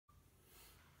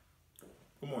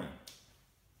Good morning,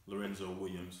 Lorenzo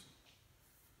Williams.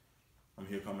 I'm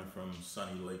here coming from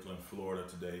sunny Lakeland, Florida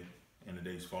today, and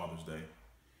today's Father's Day.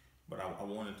 But I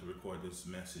wanted to record this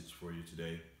message for you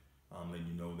today, letting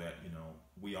you know that,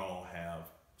 we all have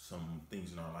some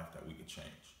things in our life that we could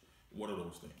change. What are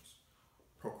those things?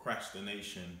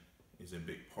 Procrastination is a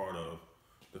big part of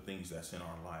the things that's in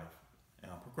our life.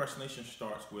 Now, procrastination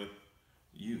starts with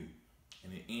you,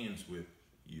 and it ends with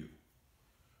you.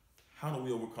 How do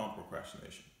we overcome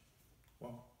procrastination?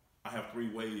 Well, I have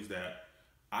 3 ways that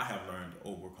I have learned to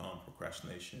overcome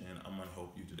procrastination, and I'm going to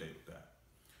help you today with that.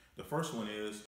 The first one is